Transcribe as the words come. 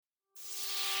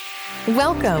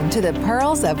Welcome to the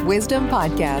Pearls of Wisdom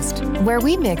podcast, where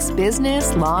we mix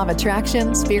business, law of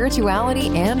attraction, spirituality,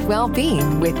 and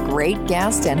well-being with great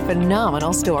guests and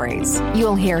phenomenal stories.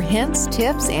 You'll hear hints,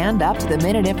 tips, and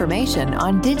up-to-the-minute information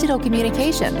on digital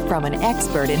communication from an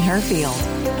expert in her field.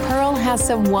 Pearl has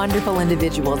some wonderful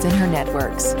individuals in her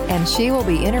networks, and she will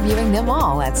be interviewing them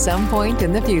all at some point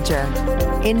in the future.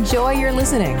 Enjoy your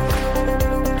listening.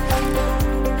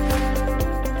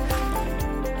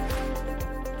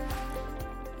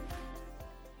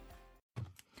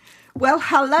 Well,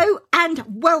 hello and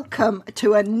welcome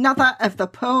to another of the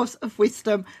Pearls of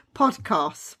Wisdom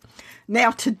podcasts.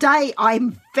 Now, today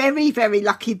I'm very, very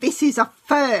lucky. This is a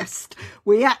first.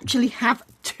 We actually have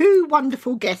two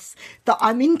wonderful guests that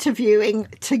I'm interviewing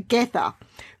together.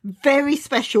 Very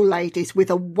special ladies with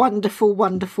a wonderful,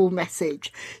 wonderful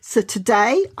message. So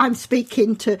today I'm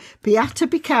speaking to Beata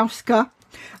Bukowska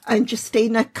and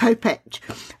Justyna Kopecz,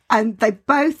 and they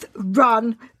both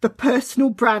run the personal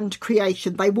brand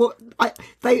creation.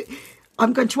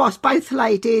 I'm going to ask both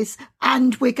ladies,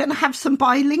 and we're going to have some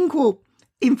bilingual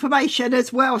information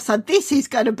as well. So this is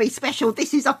going to be special.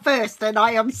 This is a first, and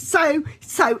I am so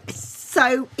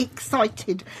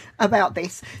excited about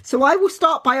this. So I will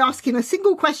start by asking a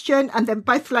single question, and then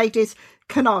both ladies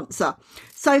can answer.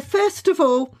 So first of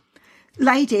all,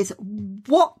 ladies,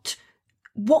 what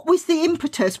was the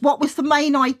impetus? What was the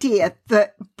main idea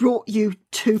that brought you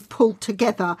to pull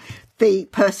together the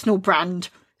personal brand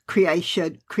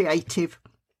creative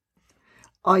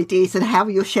ideas, and how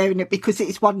you're sharing it? Because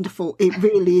it's wonderful. It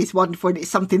really is wonderful. And it's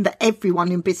something that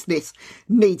everyone in business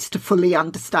needs to fully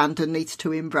understand and needs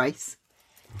to embrace.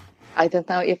 I don't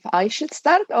know if I should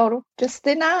start or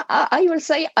Justyna. I will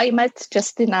say I met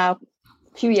Justyna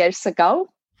a few years ago.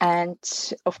 And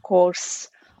of course,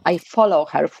 I follow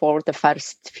her for the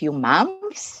first few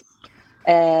months,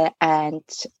 and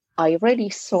I really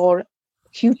saw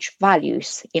huge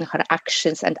values in her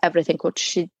actions and everything what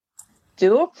she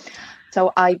do.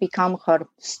 So I become her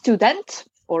student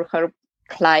or her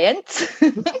client.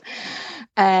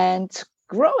 And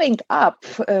growing up,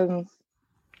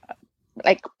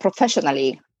 like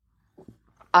professionally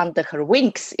under her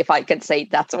wings, if I can say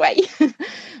it that way,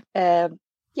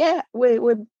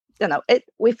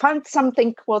 we found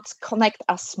something what connect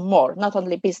us more, not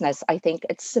only business. I think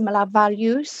it's similar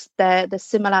values, the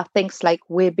similar things, like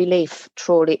we believe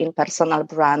truly in personal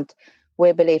brand,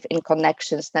 we believe in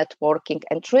connections, networking,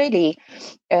 and really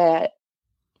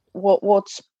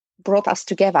what's brought us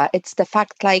together, it's the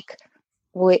fact like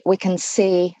we can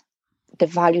see the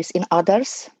values in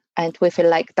others, and we feel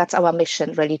like that's our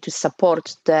mission, really, to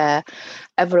support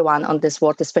everyone on this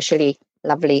world, especially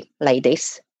lovely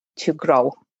ladies, to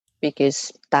grow,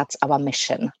 because that's our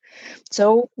mission.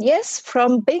 So yes,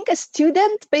 from being a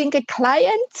student, being a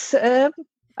client,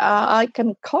 I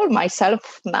can call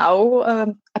myself now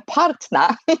a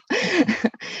partner.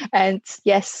 And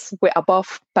yes, we're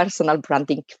above personal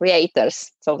branding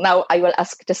creators. So now I will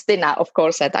ask Justyna, of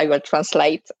course, and I will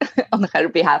translate on her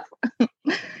behalf.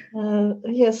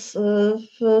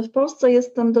 W Polsce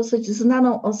jestem dosyć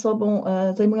znaną osobą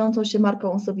zajmującą się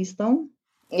marką osobistą.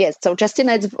 Yes, so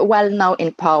Justyna is well known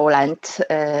in Poland.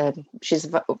 She's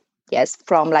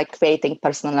from like creating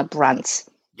personal brands.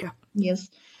 Yeah. Yes.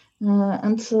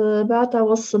 And Beata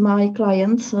was my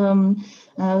client.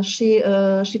 She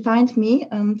find me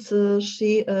and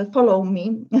she follow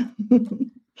me.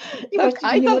 Look,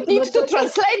 I don't need to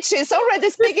translate. She's already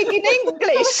speaking in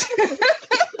English.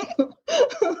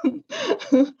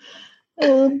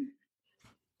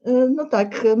 No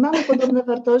tak, mamy podobne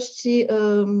wartości.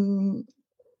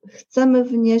 Chcemy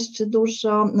wnieść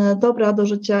dużo dobra do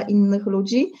życia innych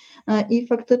ludzi i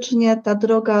faktycznie ta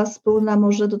droga wspólna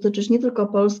może dotyczyć nie tylko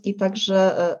Polski,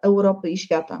 także Europy i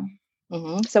świata.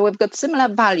 So we've got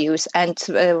similar values and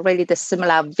really the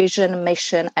similar vision,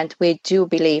 mission, and we do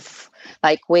believe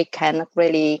like we can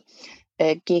really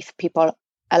give people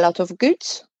a lot of good,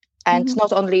 and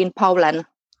not only in Poland,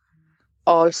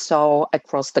 also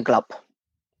across the globe.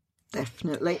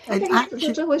 Definitely. And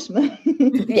actually,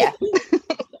 yeah.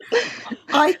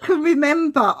 I can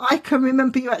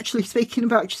remember you actually speaking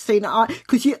about Justyna,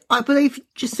 because I believe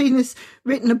Justyna's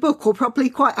written a book, or probably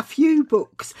quite a few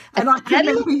books, and I can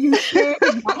remember you sharing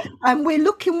that. And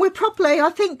we're probably, I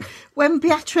think, when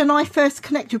Beata and I first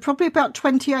connected, probably about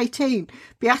 2018,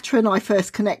 Beata and I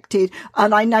first connected,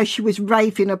 and I know she was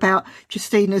raving about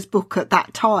Justyna's book at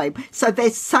that time. So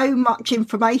there's so much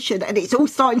information, and it's all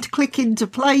starting to click into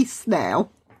place now.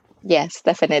 Yes,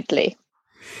 definitely.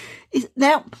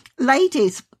 Now,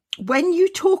 ladies, when you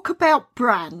talk about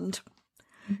brand,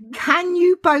 can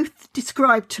you both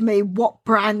describe to me what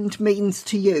brand means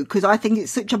to you? Because I think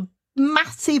it's such a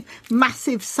massive,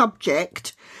 massive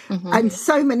subject, and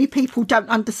so many people don't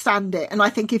understand it. And I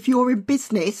think if you're in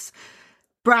business,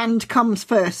 brand comes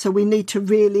first, so we need to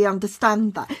really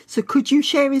understand that. So could you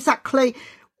share exactly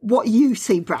what you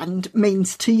see brand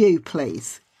means to you,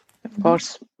 please? Of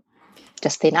course.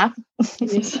 Justina?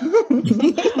 Yes.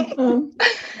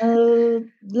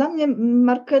 Dla mnie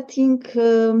marketing,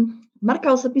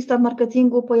 marka osobista w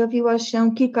marketingu pojawiła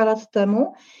się kilka lat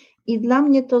temu i dla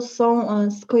mnie to są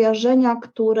skojarzenia,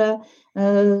 które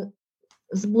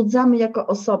wzbudzamy jako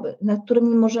osoby, nad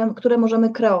które możemy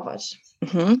kreować.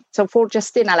 So for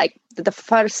Justina, like the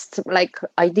first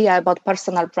idea about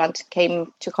personal brand came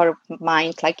to her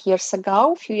mind a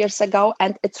few years ago,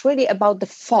 and it's really about the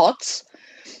thoughts,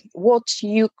 what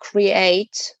you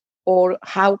create or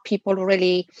how people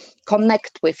really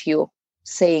connect with you,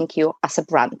 seeing you as a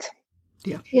brand.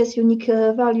 Yeah. Yes, unique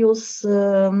values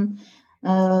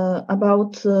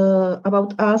about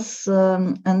us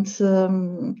and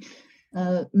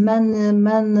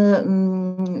many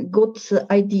good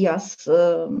ideas.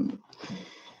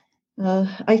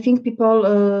 I think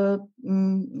people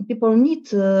need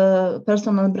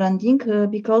personal branding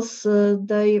because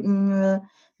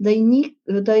they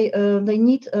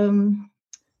need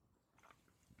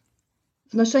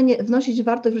wnosić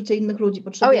wartość w życie innych ludzi.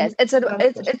 Oh yes,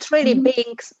 it's really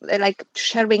being like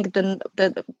sharing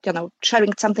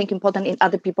sharing something important in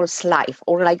other people's life,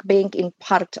 or like being in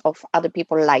part of other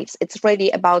people's lives. It's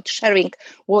really about sharing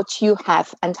what you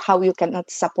have and how you can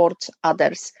support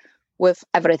others with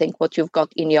everything what you've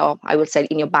got in your, I would say,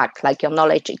 in your bag, like your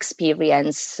knowledge,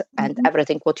 experience, and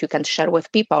everything what you can share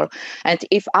with people. And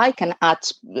if I can add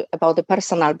about the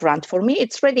personal brand, for me,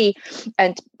 it's really,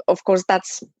 and of course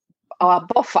that's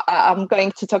both. I'm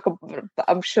going to talk.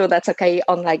 I'm sure that's okay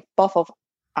on like both of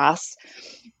us.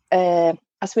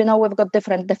 As we know, we've got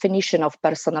different definition of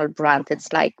personal brand.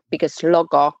 It's like, because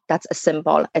logo, that's a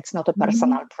symbol. It's not a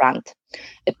personal brand.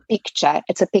 A picture,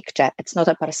 it's a picture. It's not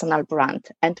a personal brand.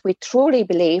 And we truly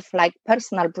believe like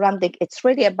personal branding, it's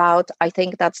really about, I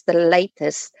think that's the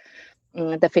latest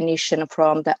definition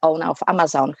from the owner of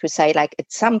Amazon, who say like,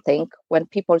 it's something when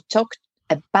people talk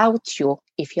about you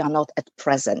if you are not at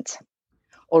present,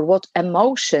 or what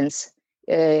emotions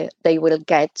they will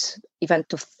get even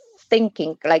to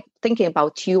thinking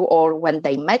about you, or when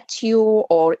they met you,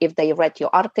 or if they read your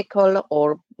article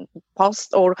or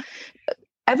post, or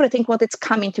everything what it's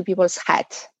coming to people's head.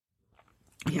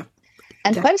 Yeah.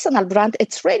 And personal brand,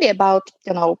 it's really about,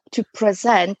 to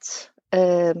present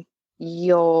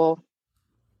your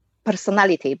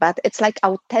personality, but it's like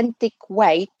authentic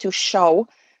way to show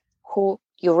who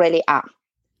you really are.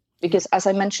 Because as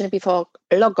I mentioned before,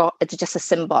 logo, it's just a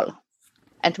symbol.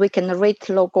 And we can read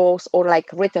logos or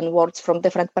like written words from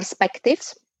different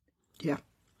perspectives. Yeah.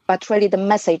 But really the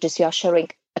messages you are sharing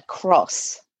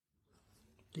across,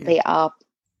 they are,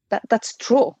 that's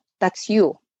true. That's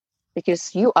you.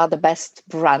 Because you are the best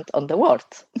brand on the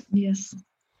world. Yes.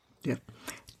 Yeah,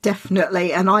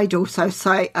 definitely. And I'd also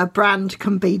say a brand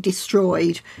can be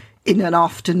destroyed in an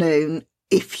afternoon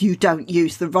if you don't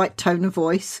use the right tone of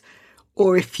voice,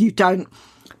 or if you don't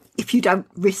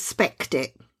respect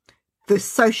it. The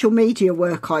social media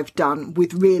work I've done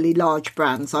with really large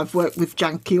brands, I've worked with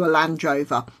Jaguar Land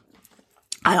Rover,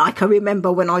 and I can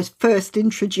remember when I was first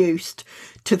introduced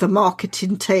to the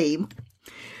marketing team,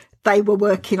 they were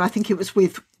working, I think it was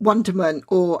with Wonderman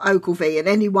or Ogilvy, and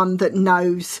anyone that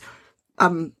knows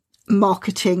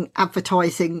marketing,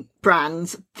 advertising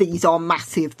brands, these are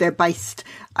massive. They're based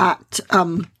at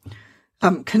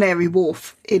Canary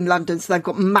Wharf in London, so they've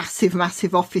got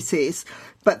massive offices.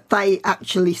 But they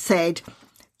actually said,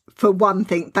 for one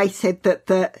thing, they said that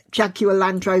the Jaguar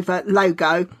Land Rover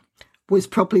logo was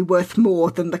probably worth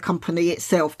more than the company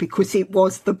itself, because it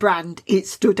was the brand, it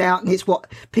stood out, and it's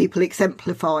what people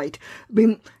exemplified. I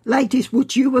mean, ladies,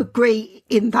 would you agree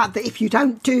in that if you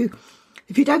don't get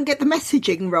the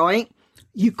messaging right,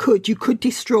 you could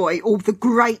destroy all the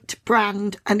great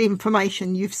brand and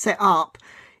information you've set up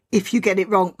if you get it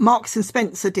wrong? Marks and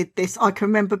Spencer did this. I can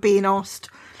remember being asked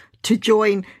to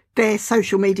join their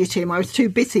social media team. I was too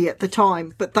busy at the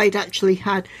time, but they'd actually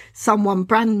had someone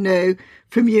brand new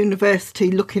from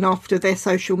university looking after their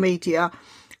social media,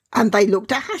 and they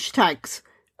looked at hashtags,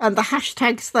 and the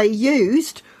hashtags they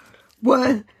used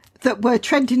were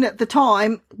trending at the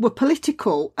time were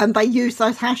political, and they used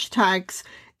those hashtags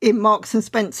in Marks and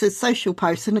Spencer's social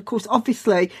posts. And of course,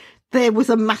 obviously, there was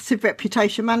a massive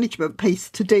reputation management piece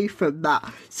to do from that.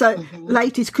 So,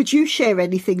 ladies, could you share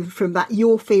anything from that,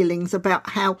 your feelings about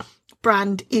how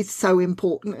brand is so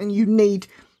important and you need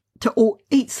to all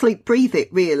eat, sleep, breathe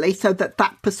it, really, so that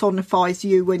personifies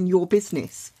you and your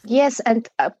business. Yes, and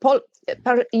Paul,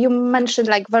 you mentioned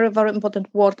like very, very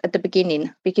important word at the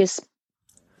beginning, because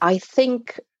I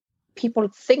think people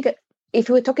think if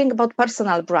we're talking about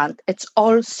personal brand, it's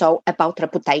also about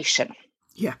reputation.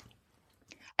 Yeah.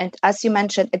 And as you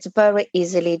mentioned, it's very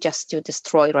easily just to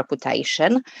destroy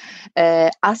reputation.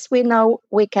 As we know,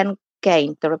 we can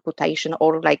gain the reputation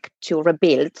or like to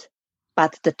rebuild,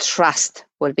 but the trust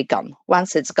will be gone.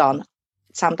 Once it's gone,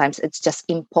 sometimes it's just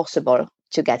impossible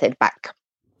to get it back.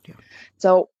 Yeah.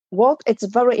 So what it's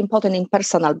very important in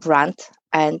personal brand,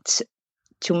 and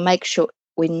to make sure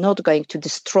we're not going to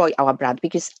destroy our brand,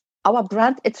 because our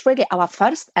brand, it's really our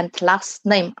first and last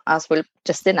name, as will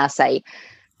Justina say.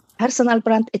 Personal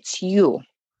brand, it's you.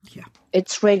 Yeah.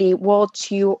 It's really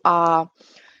what you are,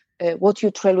 what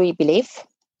you truly believe,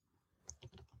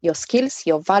 your skills,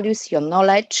 your values, your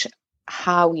knowledge,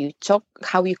 how you talk,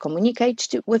 how you communicate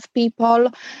with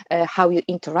people, how you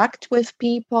interact with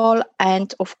people.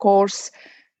 And of course,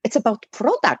 it's about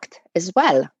product as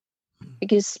well.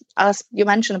 Because as you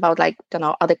mentioned about like,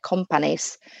 other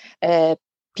companies,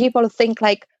 people think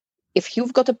like if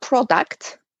you've got a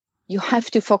product, you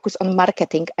have to focus on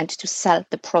marketing and to sell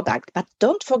the product. But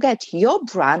don't forget, your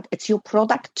brand, it's your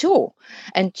product too.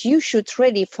 And you should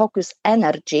really focus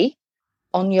energy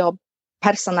on your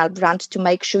personal brand to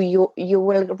make sure you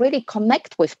will really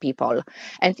connect with people.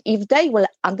 And if they will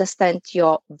understand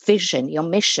your vision, your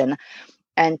mission,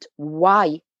 and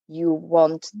why you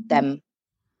want them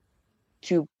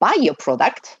to buy your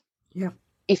product, yeah.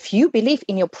 If you believe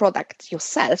in your product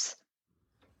yourself,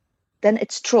 then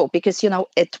it's true, because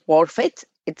it's worth it,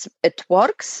 it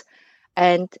works,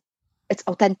 and it's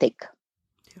authentic.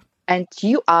 Yeah. And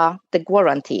you are the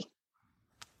guarantee.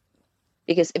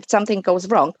 Because if something goes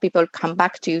wrong, people come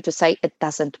back to you to say it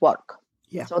doesn't work.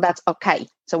 Yeah. So that's okay.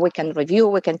 So we can review,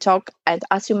 we can talk. And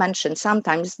as you mentioned,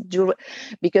 sometimes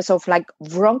because of like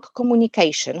wrong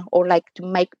communication or like to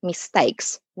make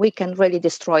mistakes, we can really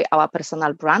destroy our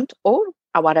personal brand or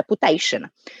our reputation.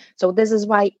 So this is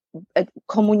why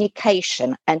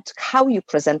communication and how you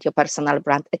present your personal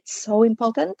brand, it's so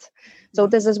important. So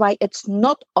this is why it's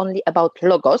not only about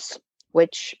logos,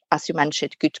 which, as you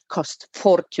mentioned, could cost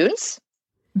fortunes.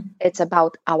 It's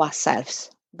about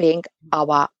ourselves being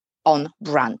our own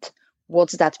brand.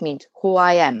 What's that mean? Who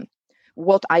I am,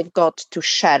 what I've got to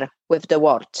share with the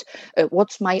world,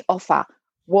 what's my offer,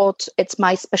 what it's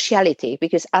my speciality.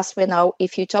 Because as we know,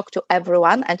 if you talk to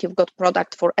everyone and you've got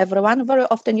product for everyone, very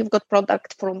often you've got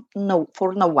product for no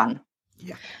one.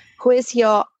 Yeah. Who is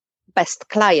your best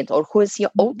client or who is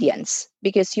your audience?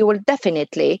 Because you will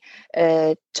definitely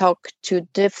talk to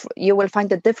you will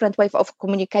find a different way of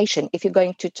communication. If you're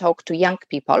going to talk to young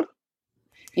people,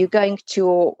 you're going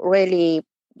to really,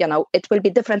 it will be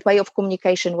different way of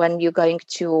communication when you're going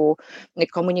to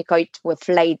communicate with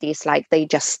ladies like they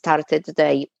just started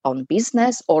their own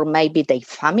business or maybe their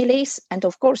families. And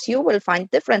of course, you will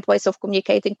find different ways of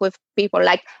communicating with people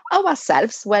like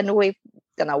ourselves when we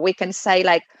can say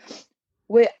like,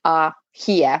 we are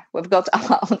here, we've got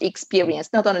our own experience,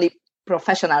 not only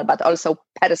professional, but also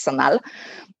personal.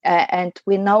 And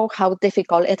we know how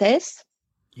difficult it is.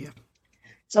 Yeah.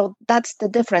 So that's the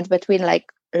difference between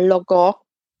like logo,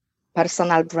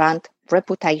 personal brand,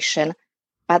 reputation.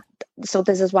 But so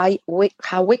this is why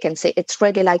how we can say it's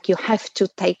really like you have to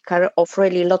take care of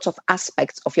really lots of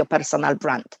aspects of your personal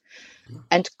brand. Yeah.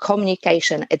 And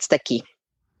communication, it's the key.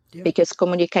 Yeah.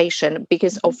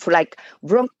 Because of like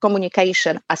wrong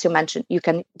communication, as you mentioned, you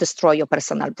can destroy your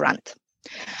personal brand.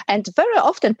 And very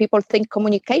often people think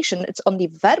communication, it's only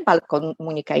verbal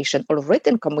communication or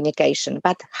written communication.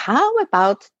 But how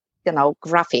about,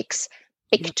 graphics,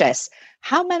 pictures? Yeah.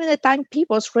 How many times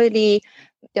people really,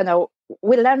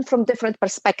 we learn from different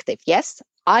perspectives. Yes,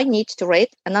 I need to read,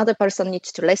 another person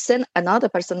needs to listen, another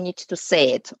person needs to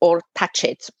say it or touch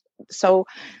it. So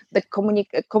the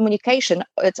communication,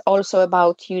 it's also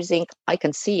about using, I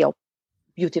can see your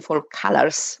beautiful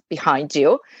colors behind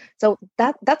you. So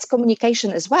that's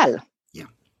communication as well. Yeah.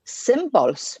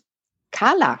 Symbols,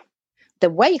 color,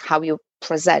 the way how you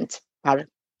present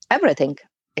everything,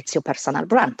 it's your personal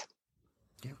brand.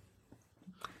 Yeah.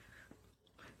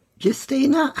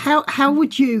 Justina, how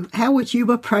would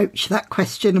you approach that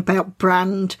question about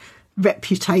brand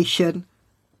reputation?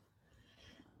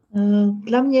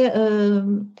 Dla mnie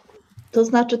to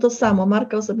znaczy to samo.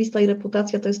 Marka osobista i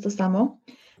reputacja to jest to samo.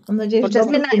 Mam nadzieję, że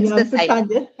dobrze zrozumiałam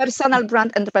pytanie. Personal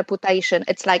brand and reputation,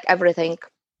 it's like everything.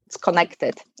 It's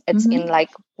connected. It's in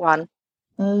like one.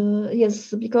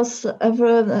 Yes, because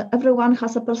everyone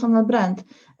has a personal brand.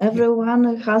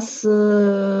 Everyone has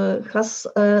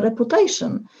a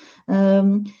reputation.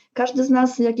 Każdy z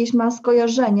nas jakieś ma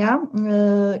skojarzenia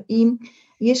i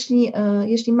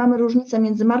jeśli mamy różnicę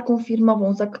między marką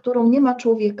firmową, za którą nie ma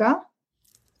człowieka,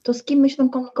 to z kim my się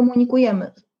tam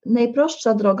komunikujemy?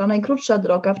 Najprostsza droga, najkrótsza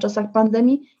droga w czasach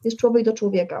pandemii jest człowiek do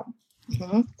człowieka.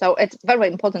 Mm-hmm. So it's a very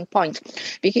important point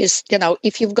because,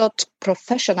 if you've got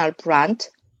professional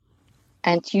brand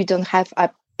and you don't have a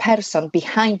person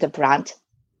behind the brand,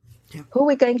 who are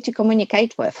we going to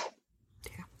communicate with?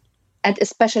 Yeah. And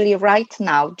especially right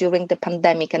now during the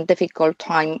pandemic and difficult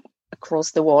time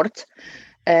across the world,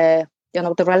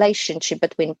 the relationship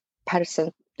between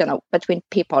between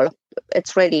people,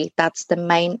 it's really, that's the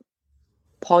main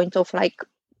point of like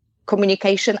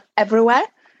communication everywhere.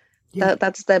 Yeah.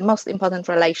 That's the most important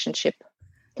relationship.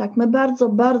 Tak, my bardzo,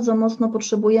 bardzo mocno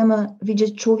potrzebujemy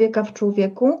widzieć człowieka w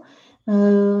człowieku,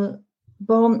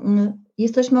 bo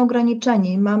jesteśmy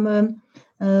ograniczeni, mamy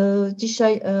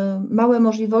dzisiaj małe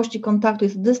możliwości kontaktu,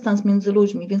 jest dystans między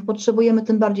ludźmi, więc potrzebujemy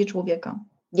tym bardziej człowieka.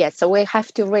 Yeah, so we have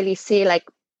to really see like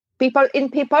people in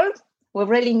people. We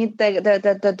really need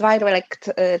the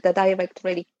direct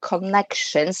really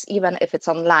connections, even if it's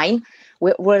online.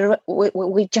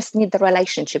 We just need the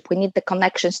relationship. We need the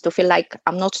connections to feel like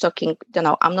I'm not talking,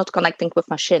 I'm not connecting with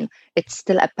machine. It's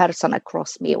still a person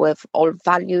across me with all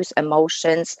values,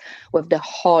 emotions, with the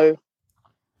whole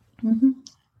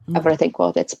everything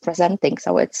what it's presenting.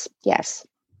 So it's yes.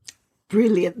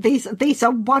 Brilliant. These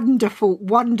are wonderful,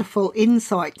 wonderful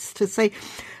insights to see.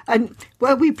 And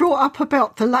where we brought up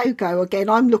about the logo again,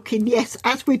 I'm looking, yes,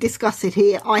 as we discuss it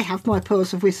here, I have my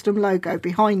Pearls of Wisdom logo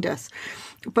behind us.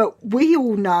 But we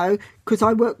all know, because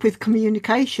I work with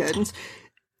communications,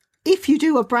 if you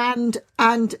do a brand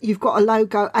and you've got a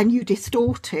logo and you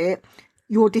distort it,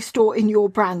 you're distorting your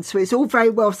brand. So it's all very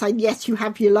well saying, yes, you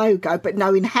have your logo, but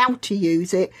knowing how to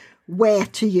use it, where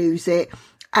to use it.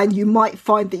 And you might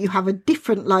find that you have a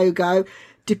different logo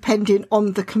depending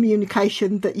on the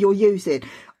communication that you're using.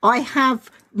 I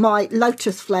have my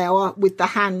lotus flower with the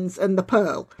hands and the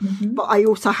pearl, but I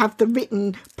also have the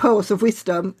written Pearls of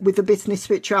Wisdom with the business,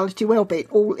 spirituality, wellbeing,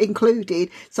 all included.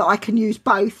 So I can use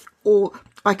both or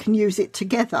I can use it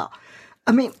together.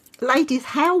 I mean, ladies,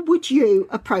 how would you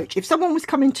approach if someone was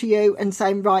coming to you and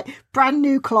saying, right, brand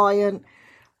new client,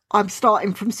 I'm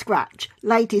starting from scratch.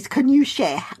 Ladies, can you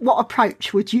share what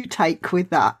approach would you take with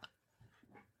that?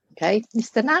 Okay,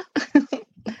 Justyna?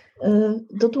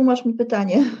 Dotłumacz mi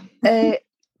pytanie.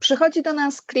 Przychodzi do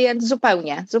nas klient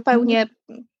zupełnie,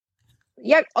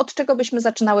 od czego byśmy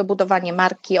zaczynały budowanie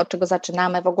marki, od czego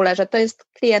zaczynamy w ogóle, że to jest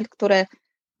klient, który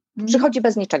przychodzi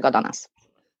bez niczego do nas.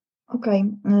 Okej.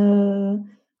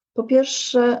 Po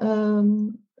pierwsze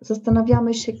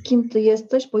zastanawiamy się, kim ty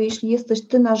jesteś, bo jeśli jesteś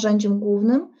ty narzędziem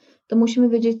głównym, to musimy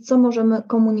wiedzieć, co możemy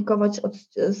komunikować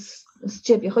z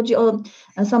ciebie. Chodzi o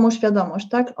samoświadomość,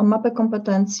 tak? O mapę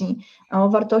kompetencji, o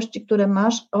wartości, które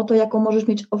masz, o to, jaką możesz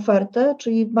mieć ofertę,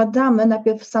 czyli badamy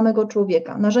najpierw samego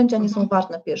człowieka. Narzędzia nie są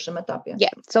ważne w pierwszym etapie.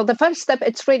 Yeah, so the first step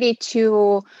it's really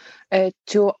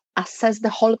to assess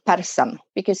the whole person,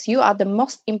 because you are the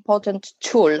most important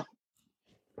tool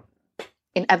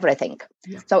in everything.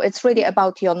 Yeah. So it's really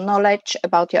about your knowledge,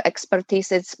 about your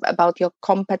expertise, it's about your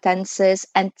competences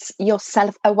and your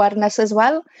self-awareness as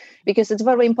well, because it's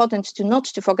very important not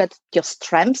to forget your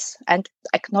strengths and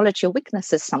acknowledge your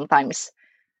weaknesses sometimes.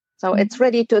 So it's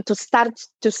really to start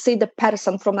to see the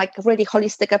person from like a really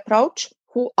holistic approach.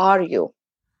 Who are you?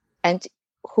 And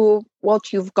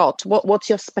what you've got, what's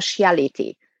your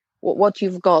speciality, what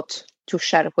you've got to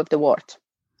share with the world.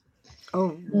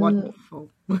 Oh, wonderful.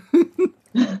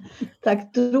 Tak,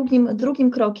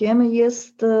 drugim krokiem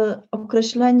jest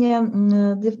określenie,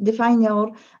 define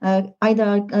your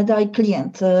ideal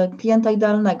client, klienta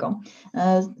idealnego,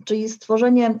 czyli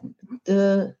stworzenie,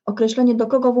 określenie, do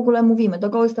kogo w ogóle mówimy, do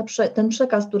kogo jest ten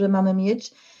przekaz, który mamy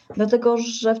mieć, dlatego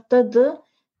że wtedy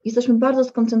jesteśmy bardzo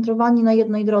skoncentrowani na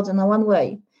jednej drodze, na one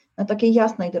way, na takiej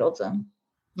jasnej drodze.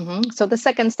 So the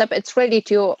second step, it's really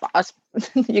to, as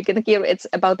you can hear, it's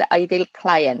about the ideal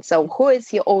client. So who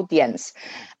is your audience?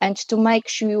 And to make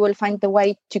sure you will find the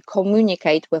way to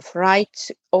communicate with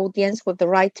right audience, with the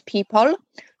right people.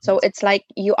 So it's like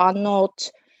you are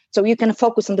not, so you can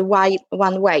focus on the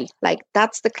one way. Like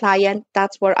that's the client,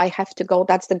 that's where I have to go.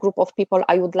 That's the group of people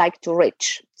I would like to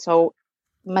reach. So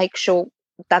make sure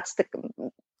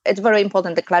it's very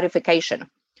important, the clarification.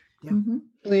 Yeah.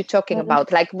 Who are you talking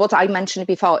about? Like what I mentioned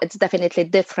before, it's definitely a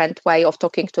different way of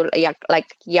talking to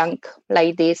like young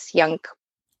ladies, young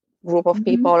group of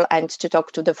people, and to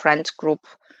talk to different group.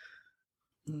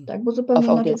 Tak, bo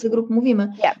zupełnie inaczej grup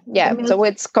mówimy. Yeah. So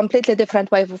it's completely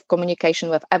different way of communication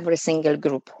with every single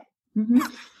group.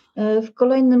 W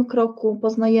kolejnym kroku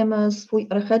poznajemy swój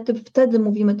archetyp, wtedy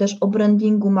mówimy też o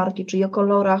brandingu marki, czyli o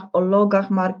kolorach, o logach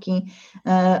marki,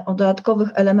 o dodatkowych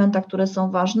elementach, które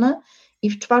są ważne. I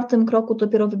w czwartym kroku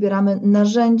dopiero wybieramy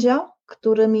narzędzia,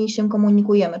 którymi się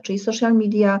komunikujemy, czyli social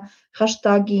media,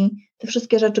 hashtagi, te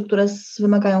wszystkie rzeczy, które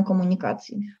wymagają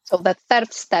komunikacji. So the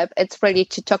third step, it's really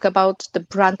to talk about the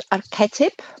brand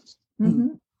archetype.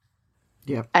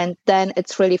 Yeah. And then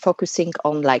it's really focusing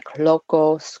on like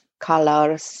logos,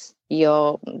 colors,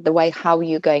 the way how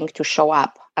you're going to show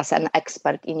up as an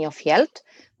expert in your field.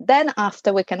 Then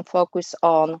after we can focus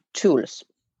on tools,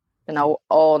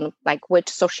 on like which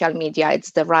social media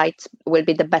will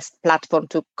be the best platform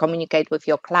to communicate with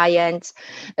your clients,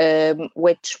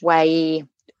 which way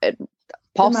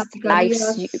post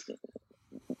lives,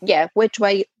 which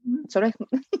way, sorry?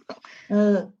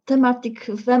 Thematic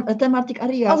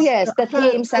areas. Oh yes, the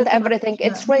themes and everything.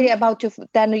 It's really about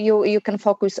then you can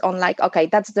focus on like, okay,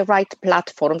 that's the right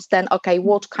platforms. Then, okay,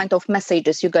 what kind of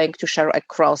messages you're going to share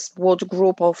across? What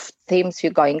group of themes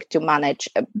you're going to manage?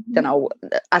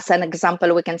 As an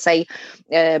example, we can say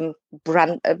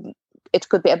brand. It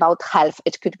could be about health.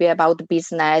 It could be about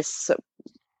business,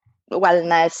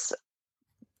 wellness,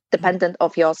 dependent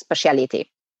of your speciality.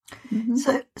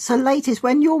 So ladies,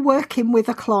 when you're working with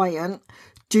a client,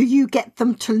 do you get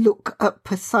them to look at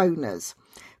personas?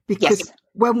 Because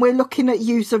when we're looking at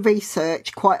user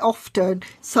research, quite often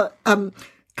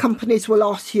companies will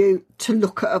ask you to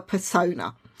look at a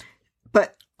persona.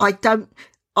 But I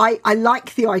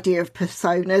like the idea of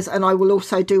personas, and I will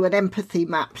also do an empathy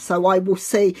map. So I will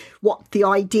see what the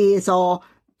ideas are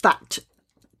that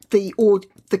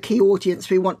the key audience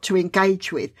we want to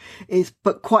engage with is.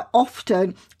 But quite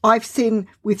often I've seen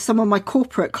with some of my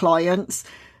corporate clients,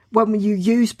 when you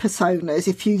use personas,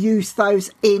 if you use those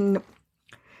in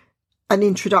an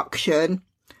introduction,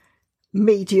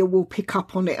 media will pick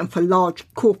up on it, and for large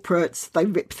corporates they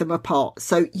rip them apart.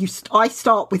 So I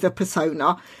start with a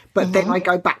persona, but then I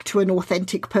go back to an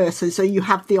authentic person. So you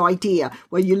have the idea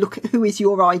when you look at who is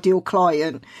your ideal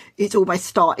client, it's almost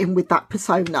starting with that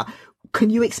persona. Can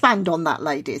you expand on that,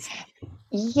 ladies?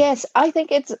 Yes, I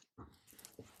think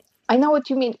I know what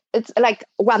you mean. It's like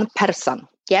one person.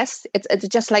 Yes, it's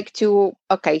just like who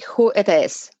it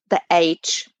is, the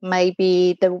age,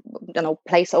 maybe the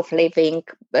place of living,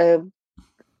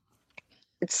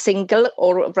 single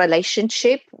or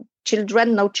relationship,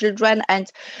 children, no children,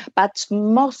 but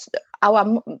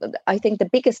I think the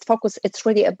biggest focus it's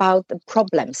really about the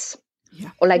problems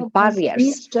or like barriers.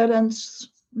 Needs, challenge.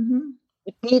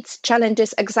 It needs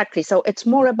challenges, exactly. So it's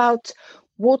more about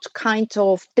what kind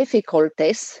of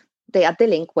difficulties they are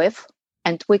dealing with,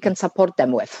 and we can support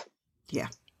them with. Yeah.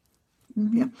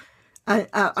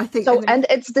 I think so. And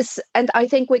it's this, and I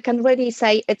think we can really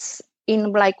say it's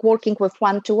in like working with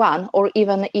one-to-one, or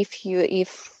even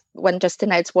when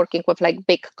Justina is working with like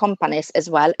big companies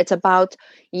as well. It's about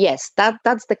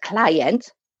that's the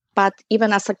client, but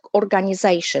even as an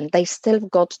organization, they still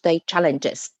got their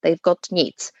challenges. They've got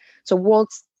needs. So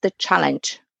what's the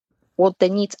challenge, what the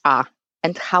needs are,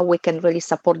 and how we can really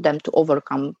support them to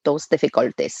overcome those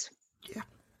difficulties.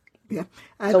 Yeah.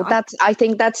 So I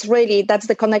think that's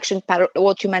the connection part,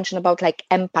 what you mentioned about like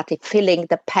empathy, feeling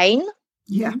the pain.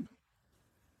 Yeah.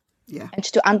 And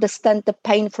to understand the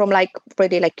pain from like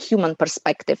really like human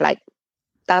perspective, like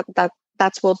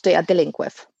that's what they are dealing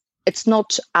with. It's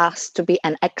not us to be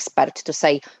an expert to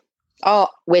say, oh,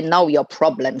 we know your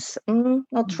problems.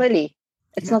 Not really.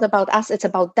 It's not about us, it's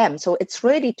about them. So it's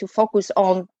really to focus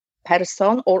on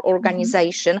person or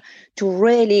organization to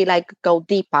really like go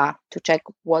deeper to check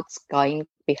what's going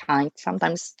behind.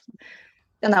 Sometimes,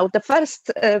 the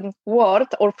first word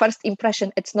or first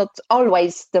impression, it's not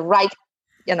always the right,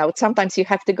 sometimes you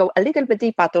have to go a little bit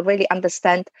deeper to really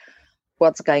understand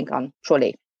what's going on,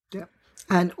 truly. Yeah.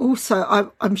 And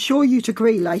also, I'm sure you'd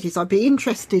agree, ladies, I'd be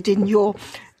interested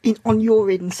on your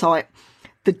insight.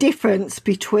 The difference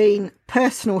between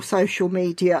personal social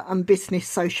media and business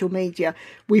social media.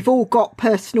 We've all got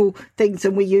personal things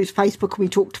and we use Facebook and we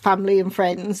talk to family and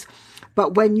friends.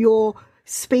 But when you're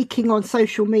speaking on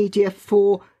social media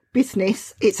for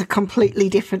business, it's a completely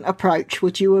different approach.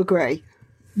 Would you agree?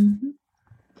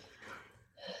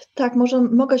 Tak,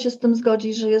 mogę się z tym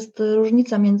zgodzić, że jest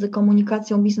różnica między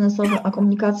komunikacją biznesową a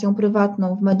komunikacją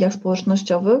prywatną w mediach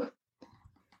społecznościowych.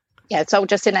 Yeah, so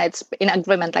Justina, it's in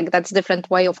agreement, like that's different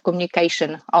way of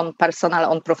communication on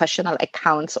personal, on professional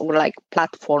accounts or like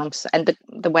platforms and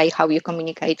the way how you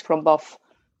communicate from both.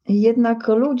 Jednak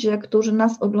ludzie, którzy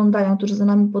nas oglądają, którzy za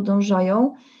nami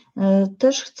podążają,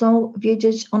 też chcą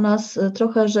wiedzieć o nas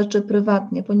trochę rzeczy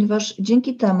prywatnie, ponieważ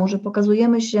dzięki temu, że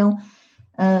pokazujemy się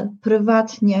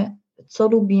prywatnie, co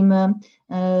lubimy,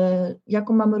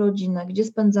 jaką mamy rodzinę, gdzie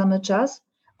spędzamy czas,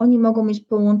 oni mogą mieć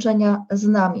połączenia z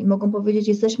nami, mogą powiedzieć,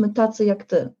 jesteśmy tacy jak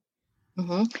ty.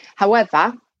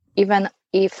 However, even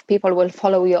if people will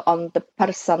follow you on the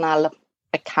personal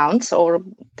accounts, or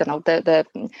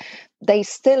they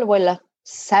still will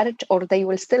search, or they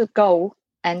will still go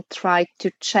and try to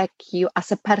check you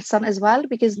as a person as well,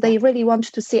 because they really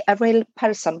want to see a real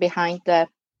person behind the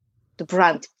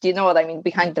brand. Do you know what I mean?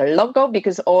 Behind the logo,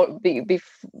 because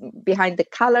behind the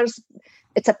colors,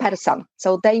 it's a person.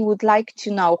 So they would like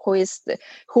to know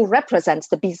who represents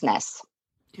the business.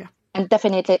 Yeah. And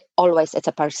definitely always it's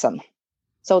a person.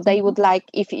 So they would like,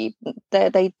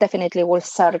 they definitely will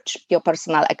search your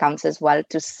personal accounts as well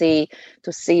to see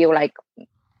you like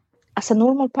as a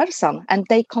normal person, and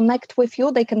they connect with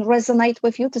you. They can resonate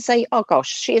with you to say, oh gosh,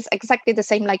 she is exactly the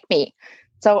same like me.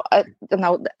 So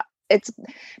it's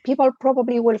people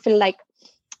probably will feel like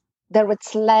there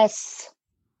is less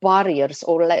barriers,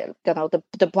 or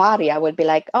the barrier will be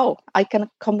like, oh, I can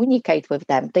communicate with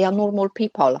them. They are normal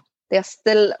people. They are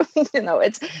still,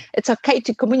 it's okay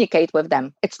to communicate with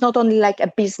them. It's not only like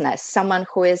a business, someone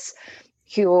who is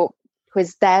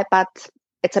there, but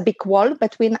it's a big wall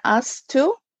between us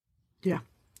two. Yeah.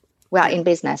 We are in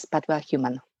business, but we're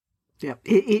human. Yeah.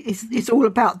 It's all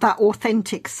about that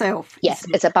authentic self. Yes,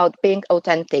 it's about being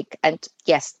authentic. And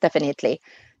yes, definitely.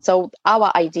 So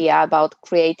our idea about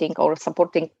creating or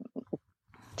supporting,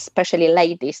 especially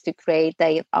ladies, to create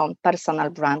their own personal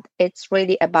brand, it's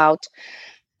really about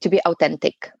to be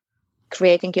authentic,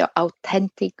 creating your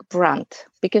authentic brand.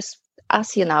 Because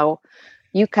as you know,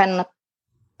 you can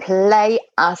play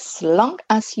as long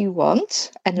as you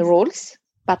want and rules,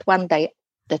 but one day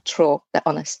the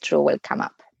honest truth will come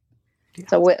up. Yeah.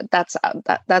 So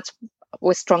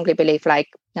we strongly believe,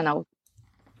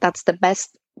 that's the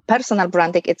best personal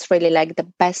branding. It's really like the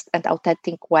best and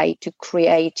authentic way to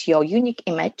create your unique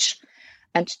image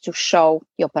and to show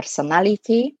your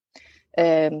personality,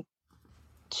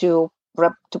 to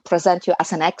present you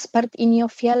as an expert in your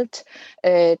field.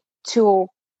 It's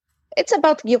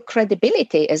about your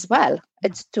credibility as well.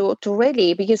 It's to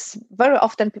really, because very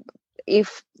often,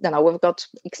 if we've got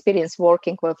experience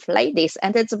working with ladies,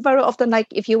 and it's very often like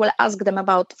if you will ask them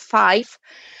about 5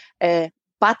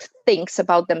 bad things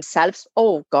about themselves,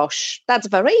 oh gosh, that's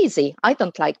very easy. I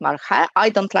don't like my hair. I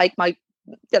don't like my,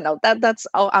 that's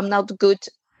I'm not good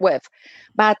with.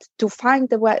 But to find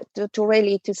the way to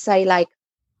really to say like,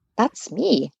 that's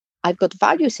me. I've got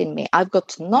values in me. I've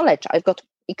got knowledge. I've got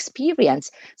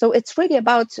experience. So it's really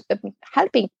about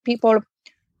helping people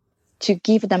to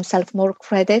give themselves more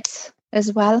credit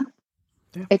as well.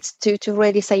 Yeah. It's to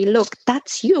really say, look,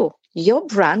 that's your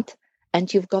brand,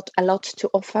 and you've got a lot to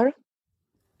offer.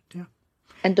 Yeah.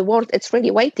 And the world, it's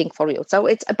really waiting for you. So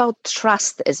it's about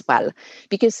trust as well,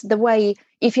 because the way,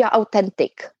 if you're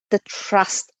authentic, the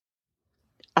trust,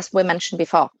 as we mentioned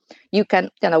before, you can,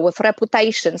 with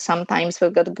reputation, sometimes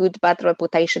we've got good, bad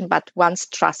reputation, but once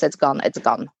trust is gone, it's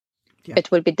gone. Yeah.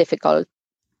 It will be difficult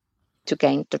to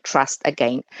gain the trust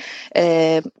again.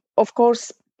 Of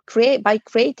course, by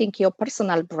creating your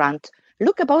personal brand,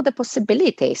 look about the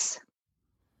possibilities.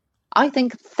 I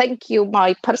think, thank you,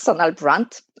 my personal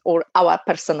brand, or our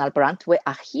personal brand, we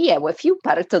are here with you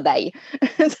today.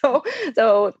 so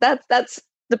that's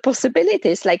the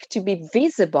possibilities, like to be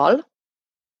visible.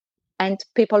 And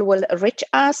people will reach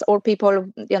us, or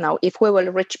people, if we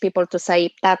will reach people to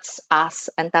say, that's us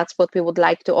and that's what we would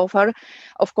like to offer,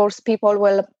 of course, people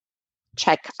will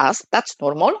check us. That's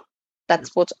normal.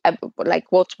 That's what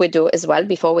we do as well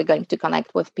before we're going to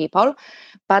connect with people.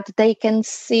 But they can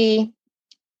see,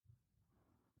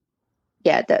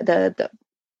 the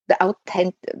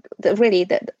authentic,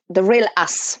 the real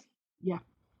us. Yeah.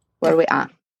 Where we are.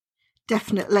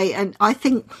 Definitely. And I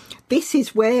think this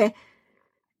is where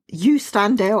you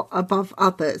stand out above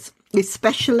others,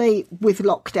 especially with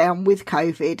lockdown, with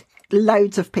COVID.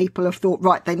 Loads of people have thought,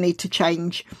 right, they need to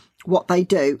change what they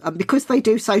do. And because they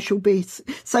do social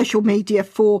media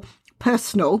for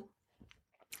personal,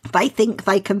 they think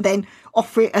they can then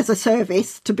offer it as a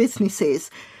service to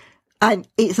businesses. And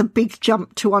it's a big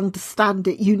jump to understand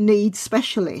it. You need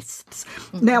specialists.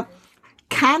 Mm-hmm. Now,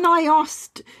 can I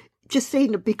ask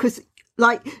Justina, because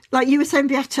like you were saying,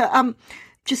 Beata,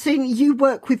 Justine, you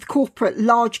work with corporate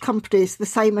large companies the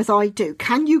same as I do.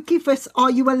 Can you give us, are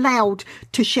you allowed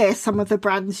to share some of the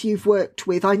brands you've worked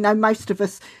with? I know most of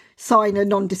us sign a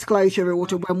non-disclosure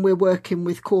order when we're working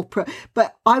with corporate,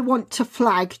 but I want to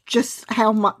flag just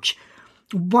how much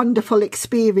wonderful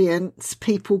experience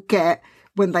people get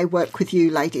when they work with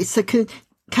you, ladies. So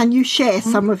can you share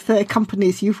some of the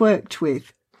companies you've worked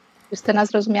with? Justyna,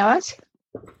 zrozumiałaś?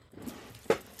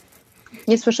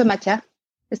 Nie słyszymy cię.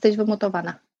 Jesteś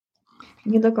wymutowana.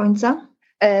 Nie do końca.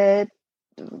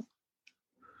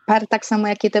 PER, tak samo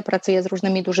jak i ty, pracuje z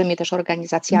różnymi dużymi też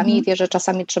organizacjami i wie, że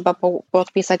czasami trzeba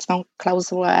podpisać tą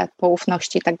klauzulę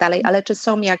poufności i tak dalej, ale czy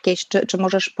są jakieś, czy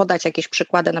możesz podać jakieś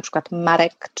przykłady, na przykład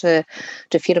marek,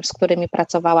 czy firm, z którymi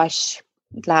pracowałaś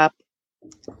dla...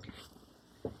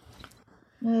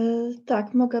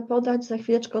 Tak, mogę podać. Za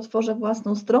chwileczkę otworzę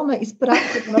własną stronę i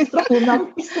sprawdzę, bo na stronie mam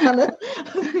napisane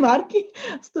marki,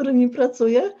 z którymi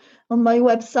pracuję on my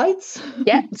websites.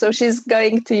 Yeah, so she's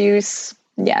going to use,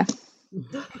 yeah,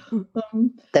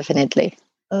 definitely.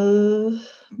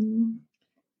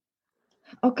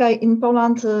 Okay, in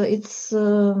Poland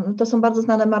to są bardzo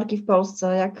znane marki w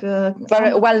Polsce, jak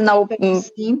very well known.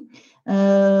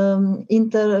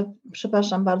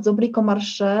 Przepraszam bardzo,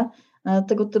 Brico-Marché,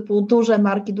 tego typu duże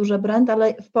marki, duże brandy,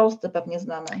 ale w Polsce pewnie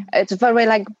znane. It's very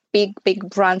like big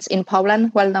brands in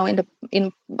Poland, well known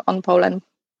on Poland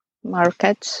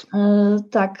market.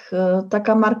 Tak,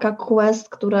 taka marka Quest,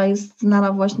 która jest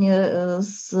znana właśnie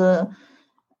z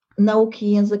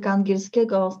nauki języka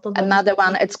angielskiego. Another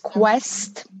one, it's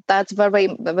Quest. That's very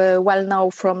well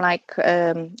known from like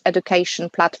education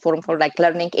platform for like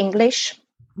learning English.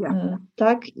 Yeah.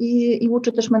 Tak, i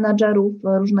uczy też menadżerów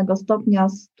różnego stopnia,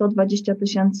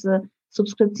 120,000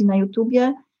 subskrypcji na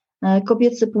YouTubie.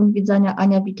 Kobiecy punkt widzenia,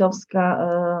 Ania Witowska,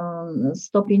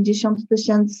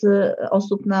 150,000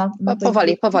 osób na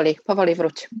powoli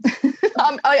wróć.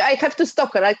 I have to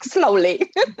stop her like slowly.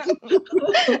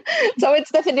 So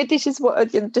it's definitely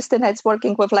Justyna is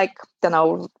working with like, you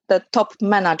know, the top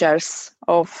managers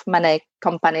of many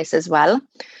companies as well.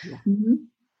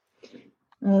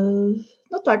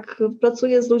 No tak,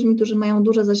 pracuję z ludźmi, którzy mają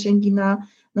duże zasięgi na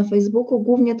Facebooku.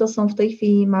 Głównie to są w tej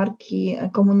chwili marki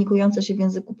komunikujące się w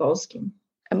języku polskim.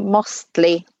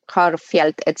 Mostly her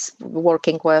field, it's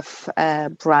working with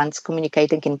brands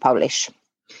communicating in Polish.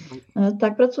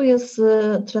 Tak, pracuję z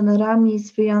trenerami,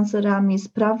 z freelancerami, z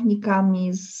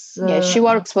prawnikami. Yeah, she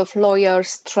works with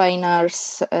lawyers,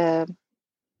 trainers,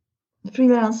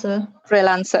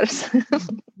 freelancers.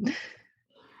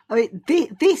 I mean,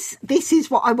 this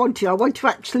is what I want to. I want to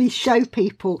actually show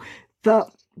people the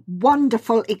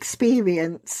wonderful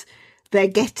experience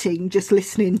they're getting just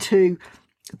listening to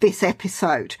this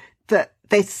episode, that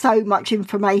there's so much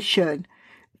information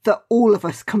that all of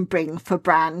us can bring for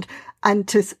brand,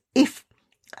 and it's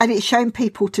showing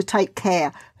people to take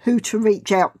care, who to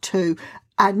reach out to,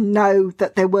 and know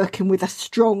that they're working with a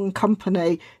strong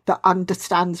company that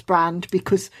understands brand,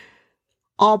 because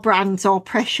our brands are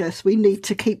precious. We need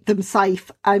to keep them safe.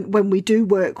 And when we do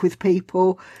work with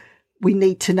people, we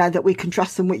need to know that we can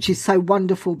trust them, which is so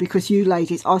wonderful, because you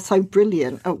ladies are so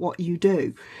brilliant at what you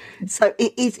do. So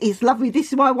it's lovely.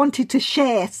 This is why I wanted to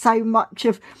share so much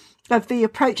of the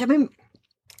approach. I mean,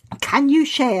 can you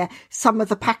share some of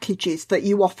the packages that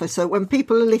you offer? So when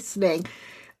people are listening,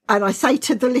 and I say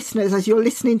to the listeners, as you're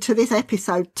listening to this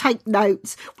episode, take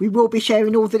notes. We will be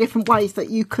sharing all the different ways that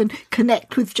you can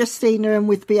connect with Justyna and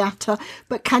with Beata.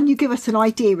 But can you give us an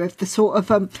idea of the sort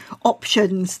of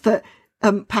options that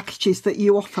packages that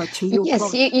you offer to your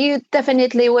clients? Yes, you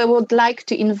definitely. We would like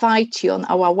to invite you on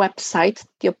our website,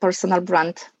 your personal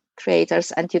brand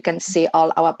creators, and you can see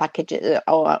all our packages,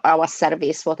 our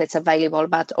service, what it's available.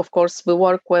 But of course, we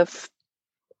work with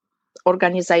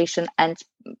organization and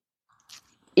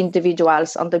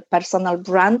individuals on the personal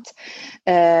brand.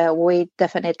 We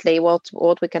definitely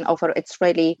what we can offer, it's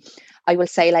really, I will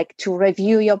say, like to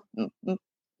review your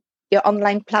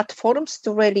online platforms,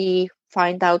 to really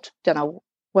find out, you know,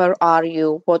 where are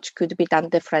you, what could be done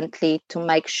differently to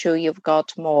make sure you've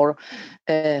got more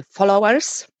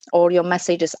followers or your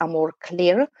messages are more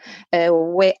clear.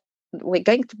 We're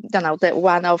going to, you know,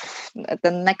 one of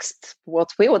the next,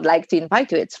 what we would like to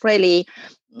invite you,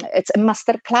 it's a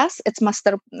masterclass. It's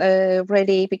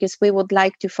really, because we would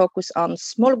like to focus on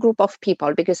small group of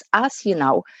people, because as you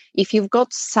know, if you've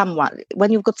got someone,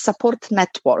 when you've got support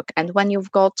network, and when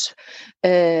you've got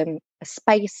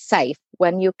space safe,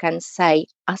 when you can say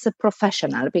as a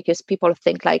professional, because people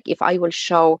think like, if I will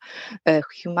show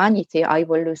humanity, I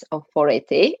will lose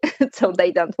authority. So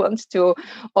they don't want to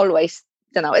always,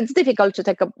 you know, it's difficult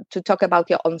to talk about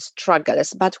your own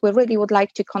struggles, but we really would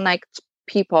like to connect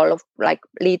people like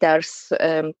leaders,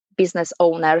 business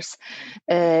owners,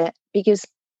 because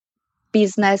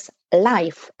business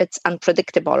life, it's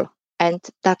unpredictable, and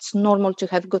that's normal to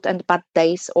have good and bad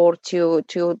days, or to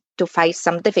face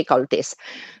some difficulties.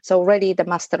 So really the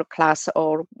masterclass,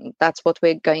 or that's what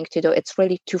we're going to do, it's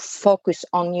really to focus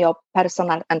on your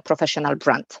personal and professional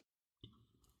brand.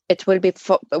 It will be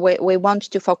we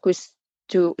want to focus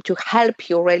to help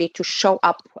you really to show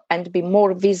up and be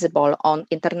more visible on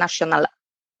international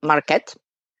market.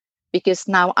 Because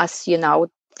now, as you know,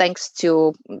 thanks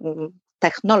to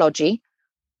technology,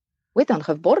 we don't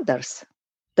have borders.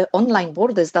 The online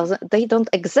borders don't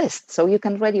exist. So you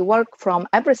can really work from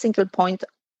every single point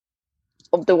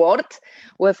of the world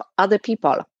with other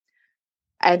people.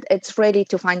 And it's really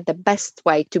to find the best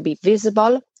way to be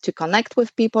visible, to connect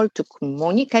with people, to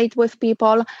communicate with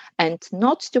people, and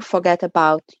not to forget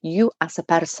about you as a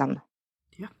person.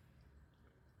 Yeah.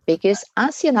 Because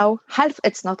as you know, health,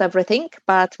 it's not everything,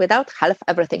 but without health,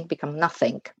 everything becomes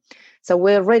nothing. So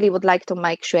we really would like to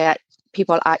make sure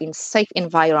people are in safe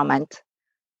environment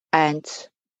and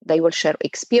they will share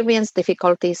experience,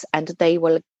 difficulties, and we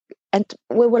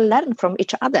will learn from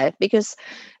each other. Because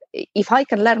if I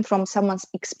can learn from someone's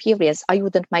experience, I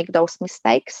wouldn't make those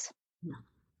mistakes. Yeah.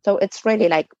 So it's really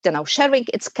like, sharing,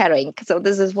 it's caring. So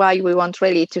this is why we want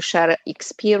really to share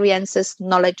experiences,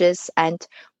 knowledges, and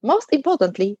most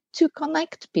importantly, to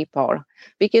connect people.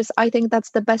 Because I think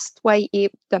that's the best way.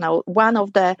 One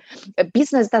of the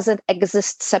business doesn't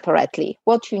exist separately.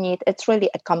 What you need, it's really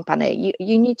a company.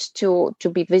 You need to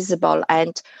be visible.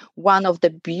 And one of the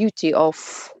beauty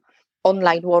of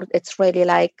online world, it's really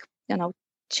like,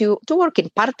 to work in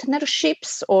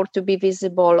partnerships or to be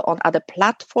visible on other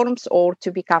platforms or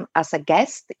to become as a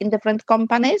guest in different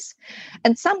companies.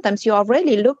 And sometimes you are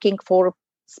really looking for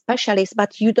specialists,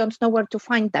 but you don't know where to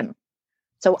find them.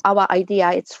 So our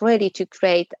idea is really to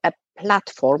create a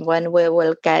platform when we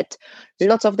will get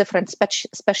lots of different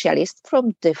specialists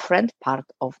from different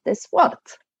parts of this world.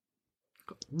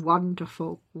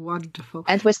 Wonderful, wonderful.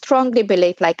 And we strongly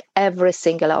believe like every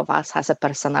single of us has a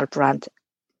personal brand.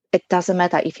 It doesn't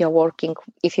matter if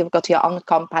you've got your own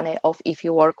company or if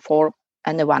you work for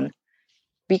anyone,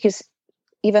 because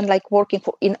even like working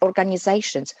in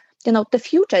organizations, the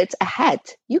future it's ahead.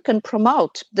 You can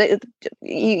promote,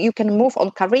 you can move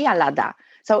on career ladder.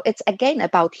 So it's again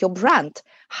about your brand,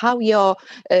 how your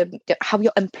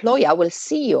employer will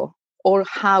see you or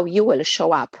how you will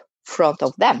show up in front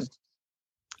of them.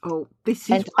 Oh, this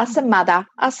is. And as a mother,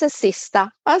 as a sister,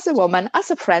 as a woman,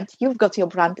 as a friend, you've got your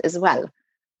brand as well.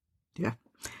 Yeah.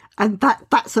 And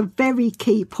that's a very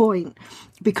key point,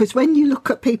 because when you look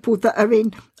at people that are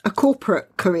in a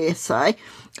corporate career, say,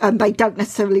 and they don't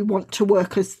necessarily want to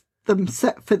work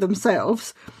for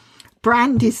themselves,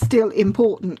 brand is still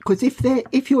important. Because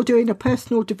if you're doing a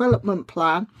personal development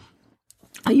plan,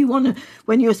 and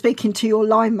when you're speaking to your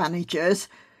line managers,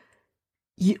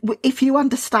 if you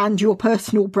understand your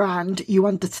personal brand, you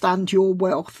understand your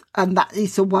wealth, and that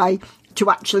is a way to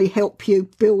actually help you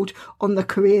build on the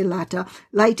career ladder.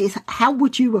 Ladies, how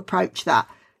would you approach that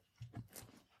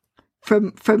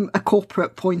from a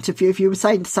corporate point of view? If you were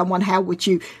saying to someone, how would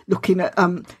you looking at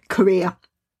career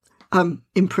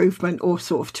improvement or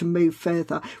sort of to move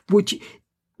further? Would you,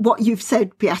 what you've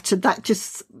said, Beata, that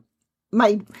just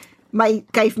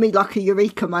gave me like a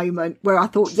eureka moment where I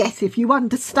thought, yes, if you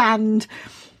understand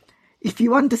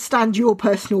your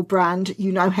personal brand,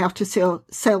 you know how to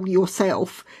sell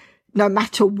yourself, no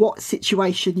matter what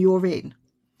situation you're in.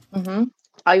 Mm-hmm.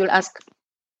 I will ask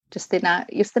Justyna,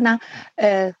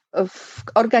 w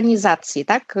organizacji,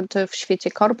 tak? Czy w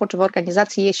świecie korpo, czy w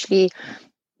organizacji,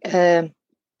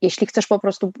 jeśli chcesz po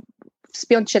prostu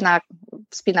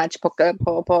wspinać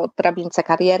po drabince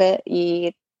kariery,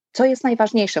 i co jest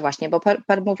najważniejsze właśnie, bo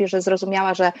Per mówi, że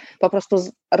zrozumiała, że po prostu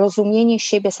rozumienie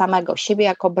siebie samego, siebie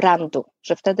jako brandu,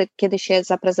 że wtedy, kiedy się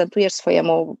zaprezentujesz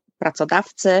swojemu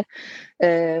pracodawcy,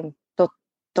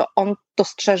 to on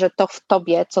dostrzeże to w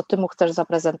tobie, co ty mu chcesz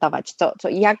zaprezentować.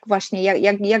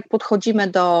 Jak podchodzimy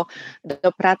do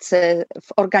pracy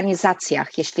w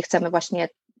organizacjach, jeśli chcemy właśnie,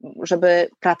 żeby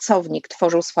pracownik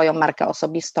tworzył swoją markę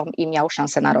osobistą i miał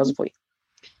szansę na rozwój.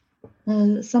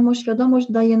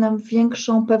 Samoświadomość daje nam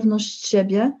większą pewność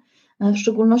siebie. W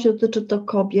szczególności dotyczy to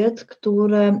kobiet,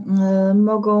 które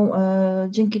mogą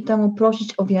dzięki temu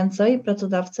prosić o więcej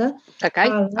pracodawcę. Czekaj,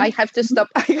 I have to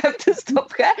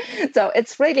stop here. So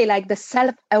it's really like the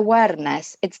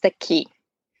self-awareness, it's the key.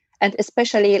 And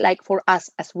especially like for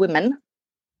us as women,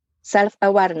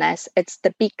 self-awareness, it's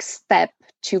the big step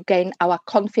to gain our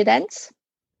confidence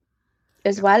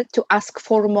as well, to ask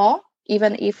for more.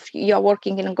 Even if you're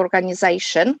working in an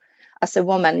organization, as a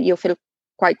woman, you feel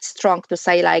quite strong to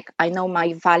say, like, I know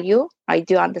my value, I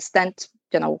do understand,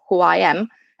 who I am,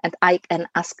 and I can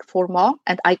ask for more,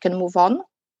 and I can move on.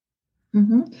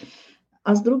 Mhm.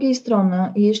 A z drugiej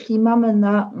strony, jeśli mamy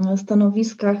na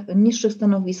stanowiskach, niższych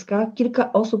stanowiskach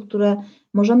kilka osób, które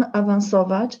możemy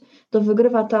awansować, to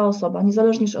wygrywa ta osoba,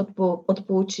 niezależnie od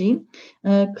płci,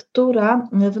 która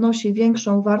wnosi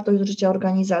większą wartość do życia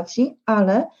organizacji,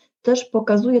 ale też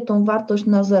pokazuje tą wartość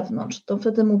na zewnątrz. To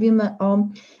wtedy mówimy o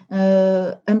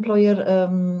employer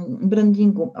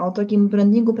brandingu, o takim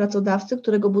brandingu pracodawcy,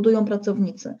 którego budują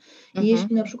pracownicy. I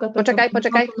jeśli na przykład Poczekaj.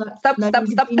 Stop.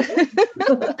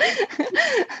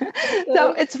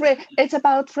 So it's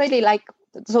about really like,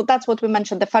 so that's what we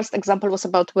mentioned. The first example was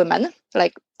about women,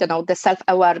 like, the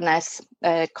self-awareness,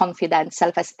 confidence,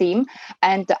 self-esteem.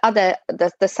 And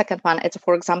the second one, it's,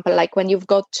 for example, like when you've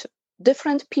got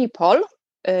different people,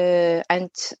 and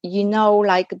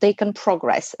like they can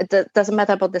progress. It doesn't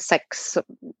matter about the sex.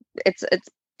 It's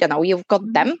you've got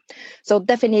them. So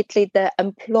definitely the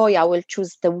employer will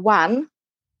choose the one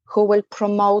who will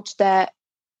promote the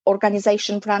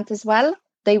organization brand as well.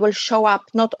 They will show up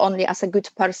not only as a good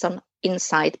person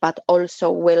inside, but also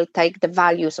will take the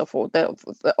values of the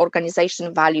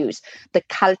organization values, the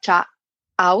culture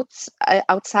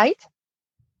outside.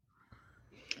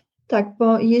 Tak,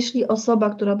 bo jeśli osoba,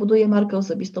 która buduje markę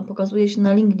osobistą, pokazuje się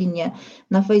na LinkedInie,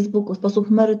 na Facebooku w sposób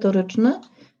merytoryczny,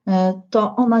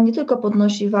 to ona nie tylko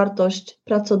podnosi wartość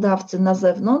pracodawcy na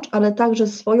zewnątrz, ale także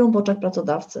swoją w oczach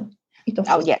pracodawcy. I to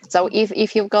oh yeah, so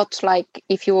if you've got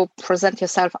if you present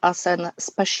yourself as a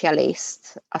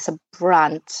specialist, as a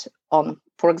brand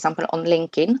for example, on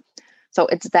LinkedIn, so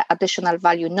it's the additional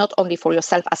value not only for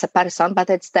yourself as a person, but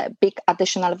it's the big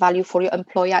additional value for your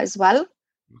employer as well,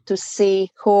 to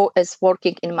see who is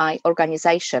working in my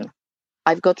organization.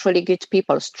 I've got really good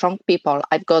people, strong people.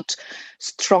 I've got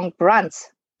strong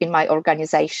brands in my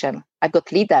organization. I've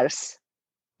got leaders.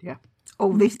 Yeah.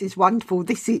 Oh, this is wonderful.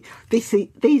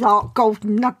 These are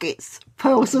golden nuggets,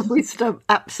 pearls of wisdom.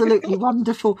 Absolutely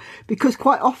wonderful. Because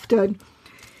quite often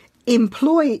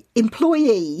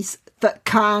employees that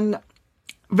can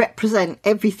represent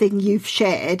everything you've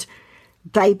shared,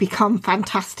 they become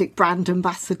fantastic brand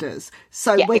ambassadors.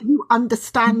 So when you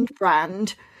understand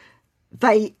brand,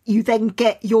 you then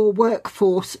get your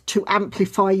workforce to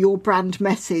amplify your brand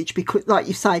message, because, like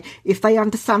you say, if they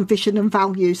understand vision and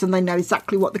values and they know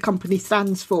exactly what the company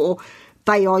stands for,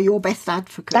 they are your best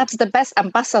advocate. That's the best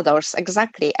ambassadors,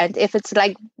 exactly. And if it's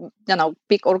like,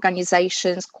 big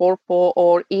organizations, corporate,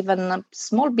 or even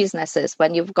small businesses,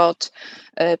 when you've got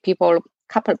people,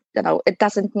 it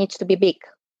doesn't need to be big.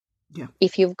 Yeah.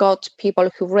 If you've got people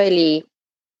who really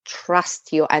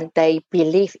trust you and they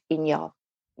believe in you,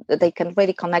 they can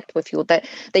really connect with you,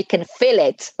 they can feel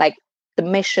it, like the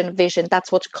mission, vision,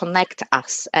 that's what connects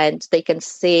us, and they can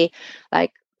see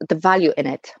like the value in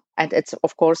it. And it's,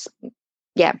 of course,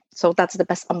 so that's the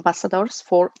best ambassadors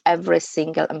for every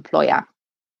single employer.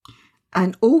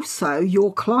 And also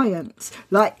your clients,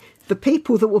 like the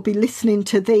people that will be listening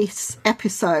to this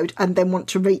episode and then want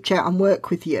to reach out and work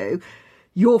with you.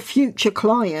 Your future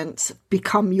clients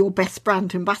become your best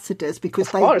brand ambassadors, because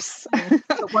of course.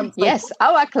 Yes,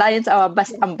 our clients are our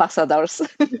best ambassadors.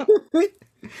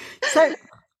 So,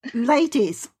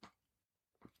 ladies,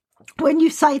 when you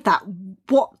say that,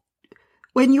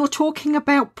 when you're talking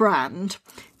about brand,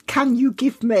 can you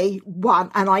give me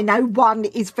one? And I know one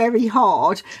is very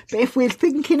hard, but if we're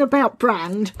thinking about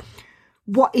brand,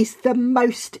 what is the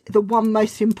one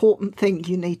most important thing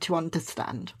you need to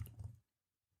understand?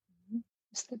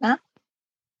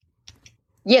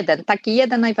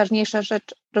 Jeden najważniejsza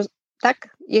rzecz,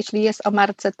 tak? Jeśli jest o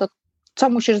marce, to co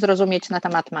musisz zrozumieć na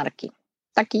temat marki?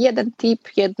 Taki jeden tip,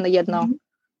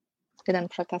 jeden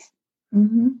przekaz.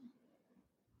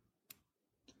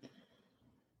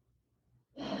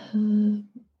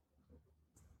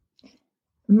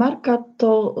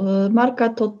 Marka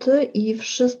to ty i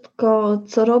wszystko,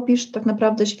 co robisz, tak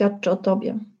naprawdę świadczy o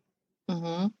tobie.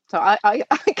 So I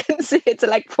can see it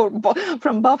like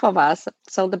from both of us.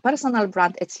 So the personal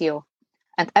brand, it's you,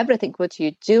 and everything what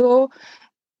you do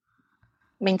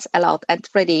means a lot, and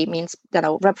really means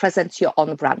represents your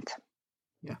own brand.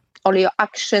 Yeah. All your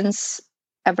actions,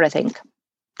 everything,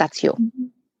 that's you.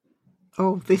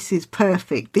 Oh, this is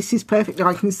perfect.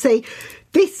 I can see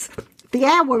this. The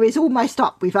hour is almost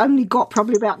up. We've only got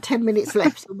probably about 10 minutes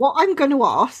left. So what I'm going to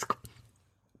ask,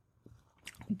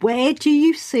 where do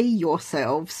you see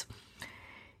yourselves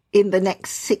in the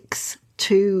next 6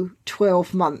 to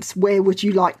 12 months? Where would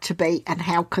you like to be, and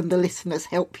how can the listeners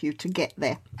help you to get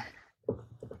there?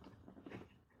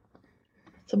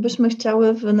 Co byśmy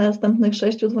chciały w następnych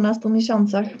 6-12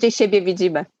 miesiącach? Gdzie siebie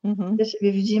widzimy? Gdzie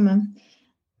siebie widzimy.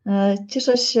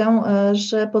 Cieszę się,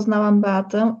 że poznałam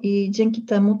Beatę i dzięki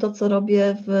temu to, co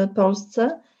robię w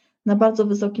Polsce, na bardzo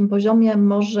wysokim poziomie,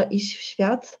 może iść w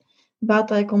świat.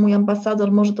 Beata jako mój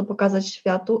ambasador może to pokazać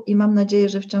światu i mam nadzieję,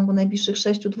 że w ciągu najbliższych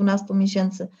 6-12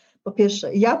 miesięcy po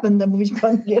pierwsze ja będę mówić po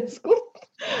angielsku,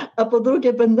 a po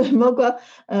drugie będę mogła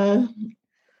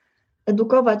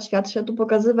edukować światu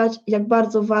pokazywać, jak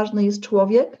bardzo ważny jest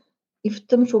człowiek i w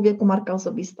tym człowieku marka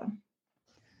osobista.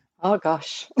 Oh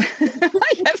gosh,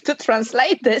 I have to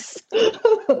translate this.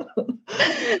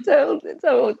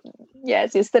 so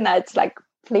yes, Justyna, it's like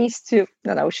pleased to,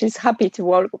 she's happy to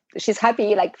work. She's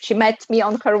happy, like she met me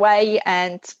on her way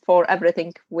and for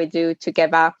everything we do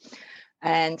together,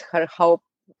 and her hope,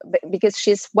 because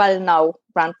she's well-known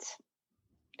brand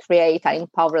creator in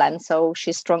Poland, so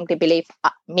she strongly believes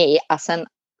me as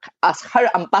her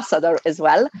ambassador as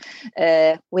well.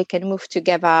 We can move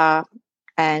together.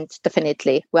 And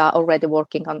definitely, we are already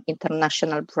working on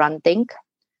international branding.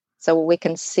 So we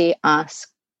can see us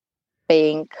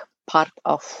being part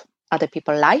of other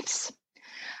people's lives.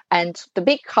 And the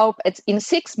big hope is in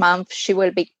 6 months, she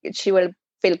will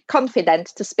feel confident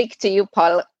to speak to you,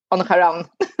 Paul, on her own.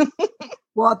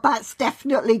 Well, that's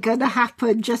definitely going to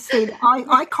happen, Justine.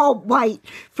 I can't wait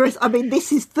for us. I mean,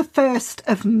 this is the first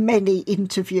of many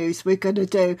interviews we're going to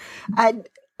do. And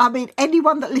I mean,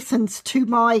 anyone that listens to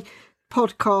my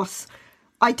podcasts,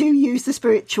 I do use the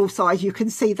spiritual side. You can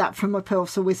see that from a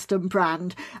Pearls of Wisdom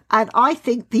brand. And I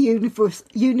think the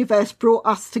universe brought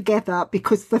us together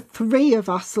because the three of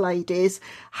us ladies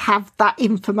have that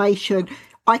information.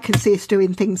 I can see us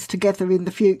doing things together in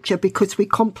the future because we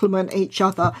complement each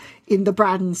other in the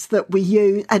brands that we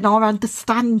use and our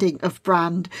understanding of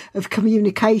brand, of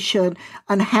communication,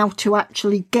 and how to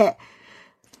actually get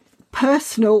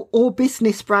personal or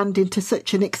business branding to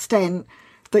such an extent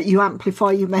that you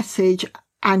amplify your message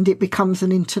and it becomes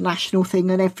an international thing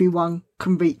and everyone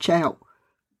can reach out.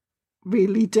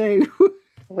 Really do.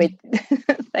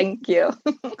 Thank you.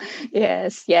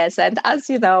 Yes. And as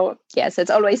you know, yes,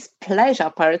 it's always pleasure,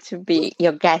 Per, to be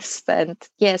your guest. And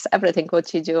yes, everything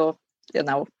what you do,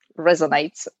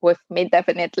 resonates with me,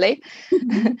 definitely.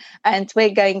 And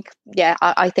we're going,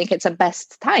 I think it's the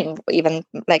best time even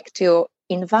like to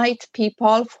invite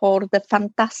people for the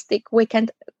fantastic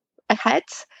weekend ahead,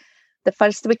 the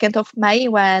first weekend of May,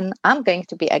 when I'm going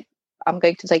to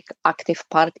take active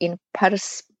part in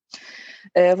Per's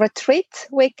retreat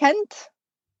weekend.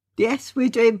 Yes, we're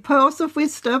doing Pearls of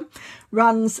Wisdom,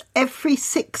 runs every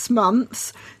 6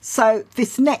 months. So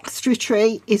this next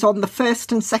retreat is on the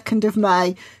 1st and 2nd of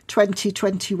May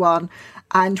 2021.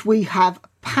 And we have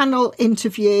panel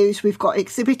interviews, we've got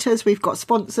exhibitors, we've got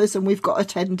sponsors, and we've got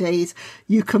attendees.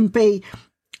 You can be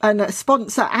a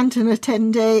sponsor and an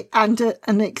attendee and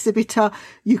an exhibitor.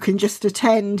 You can just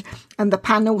attend, and the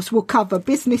panels will cover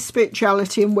business,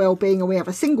 spirituality and well-being, and we have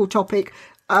a single topic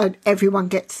and everyone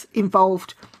gets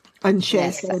involved and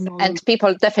shares their knowledge. And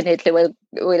people definitely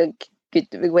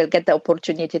will get the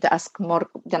opportunity to ask more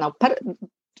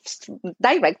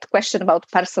direct question about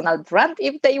personal brand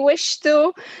if they wish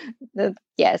to.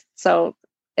 Yes, so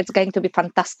it's going to be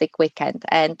fantastic weekend.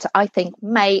 And I think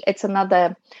May, it's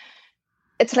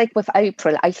like with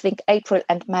April. I think April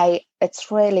and May, it's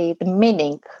really the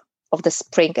meaning of the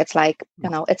spring. It's like,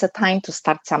 it's a time to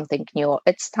start something new.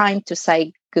 It's time to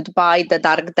say goodbye the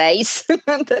dark days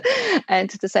and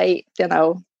to say,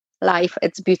 life,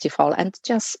 it's beautiful, and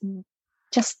just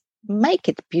make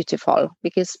it beautiful,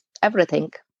 because everything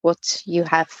what you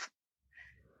have,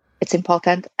 it's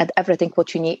important, and everything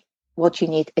what you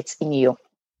need, it's in you.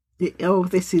 Oh,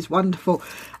 this is wonderful.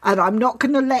 And I'm not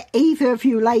going to let either of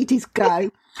you ladies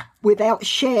go without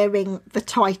sharing the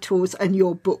titles and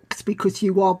your books, because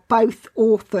you are both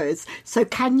authors. So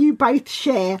can you both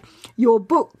share your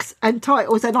books and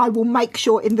titles? And I will make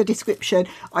sure in the description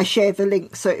I share the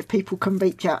link so if people can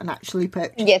reach out and actually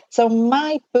purchase. Yes, so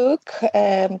my book,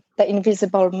 The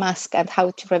Invisible Mask and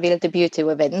How to Reveal the Beauty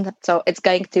Within. So it's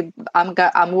going to,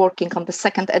 I'm working on the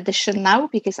 2nd edition now,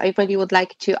 because I really would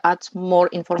like to add more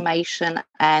information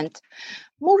and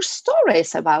more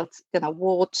stories about,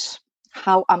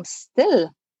 how I'm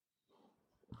still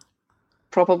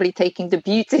probably taking the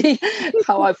beauty,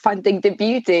 how I'm finding the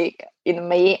beauty in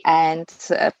me and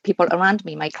people around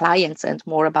me, my clients, and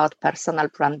more about personal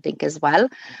branding as well.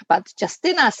 But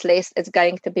Justyna's list is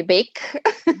going to be big.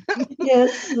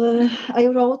 Yes, I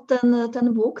wrote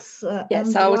 10 books.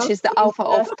 Yes, so she's the author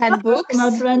of 10 books.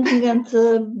 Personal branding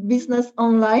and business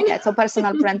online. Yeah, so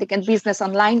personal branding and business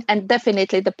online. And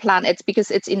definitely the plan, it's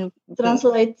because it's in...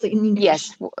 Translate in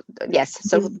English. Yes.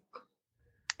 So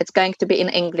it's going to be in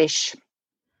English.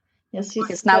 Yes,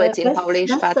 because now it's in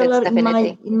Polish, but it's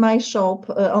definitely in my shop,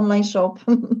 online shop.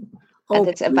 And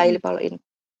it's available in.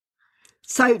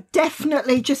 So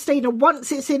definitely, Justina,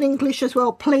 once it's in English as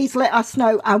well, please let us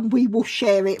know and we will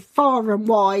share it far and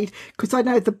wide, because I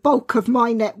know the bulk of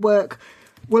my network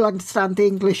will understand the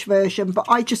English version, but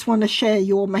I just want to share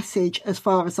your message as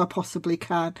far as I possibly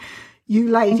can. You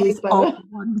ladies are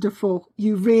wonderful.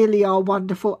 You really are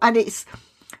wonderful. And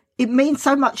it means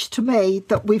so much to me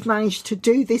that we've managed to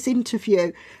do this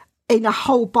interview in a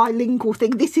whole bilingual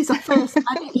thing. This is a first, and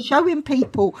it's showing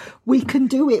people we can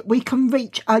do it. We can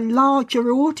reach a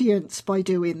larger audience by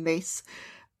doing this.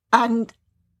 And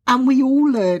we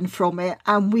all learn from it,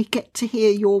 and we get to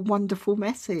hear your wonderful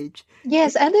message.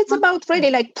 Yes, and it's about really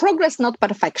like progress, not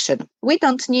perfection. We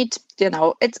don't need,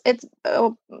 it's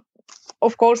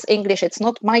of course, English, it's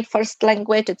not my first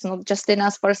language, it's not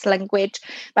Justina's first language,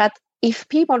 but if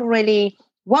people really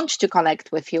want to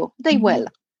connect with you, they will.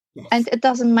 Yes. And it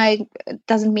doesn't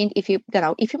mean if you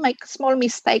make small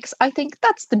mistakes. I think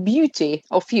that's the beauty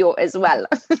of you as well.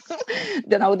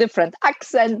 Different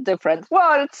accent, different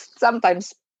words,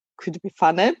 sometimes could be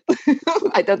funny.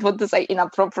 I don't want to say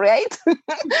inappropriate,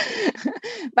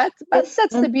 but that's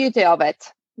the beauty of it.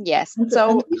 Yes.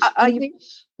 So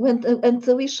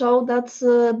we show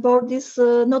that borders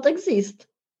not exist.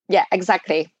 Yeah,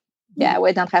 exactly. Yeah,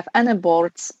 we don't have any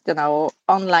boards.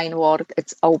 Online work,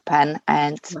 it's open,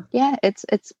 and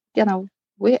it's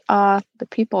we are the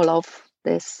people of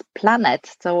this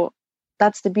planet. So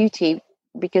that's the beauty,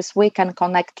 because we can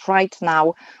connect right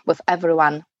now with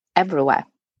everyone, everywhere.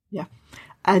 Yeah,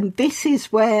 and this is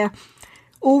where,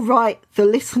 all right, the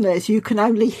listeners, you can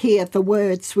only hear the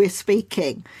words we're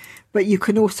speaking, but you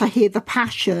can also hear the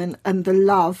passion and the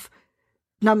love,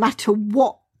 no matter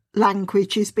what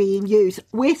language is being used.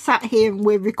 We're sat here and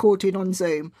we're recording on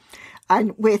Zoom,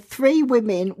 and we're three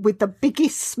women with the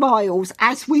biggest smiles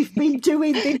as we've been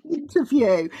doing this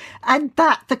interview. And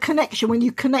that the connection, when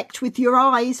you connect with your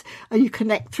eyes and you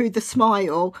connect through the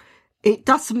smile, it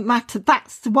doesn't matter.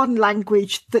 That's the one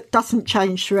language that doesn't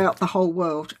change throughout the whole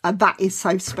world. And that is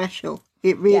so special.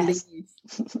 It really is.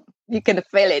 You can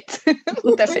feel it.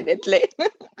 Definitely.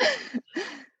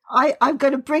 I'm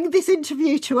going to bring this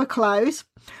interview to a close.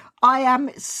 I am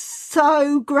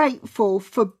so grateful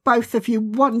for both of you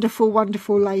wonderful,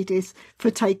 wonderful ladies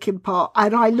for taking part.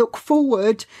 And I look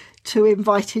forward to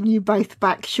inviting you both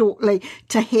back shortly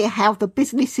to hear how the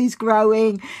business is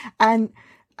growing. And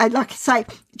like I say,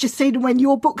 Justina, when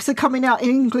your books are coming out in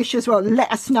English as well,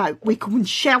 let us know. We can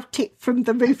shout it from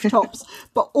the rooftops.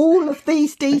 But all of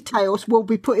these details will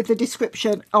be put in the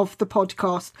description of the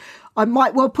podcast. I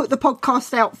might well put the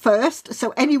podcast out first.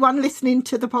 So anyone listening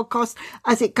to the podcast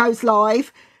as it goes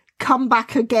live, come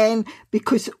back again,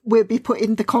 because we'll be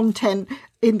putting the content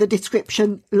in the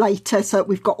description later. So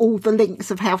we've got all the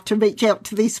links of how to reach out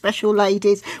to these special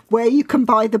ladies, where you can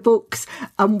buy the books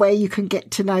and where you can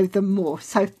get to know them more.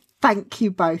 So thank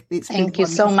you both. Thank you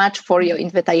so much for your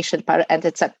invitation, and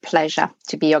it's a pleasure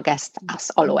to be your guest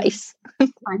as always.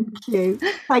 Thank you.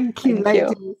 Thank you,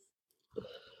 ladies.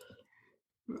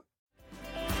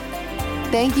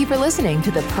 Thank you for listening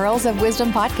to the Pearls of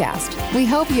Wisdom podcast. We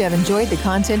hope you have enjoyed the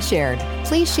content shared.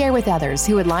 Please share with others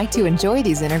who would like to enjoy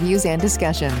these interviews and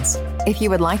discussions. If you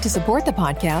would like to support the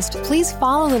podcast, please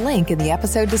follow the link in the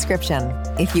episode description.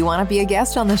 If you want to be a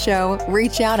guest on the show,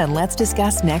 reach out and let's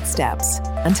discuss next steps.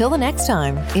 Until the next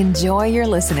time, enjoy your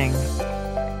listening.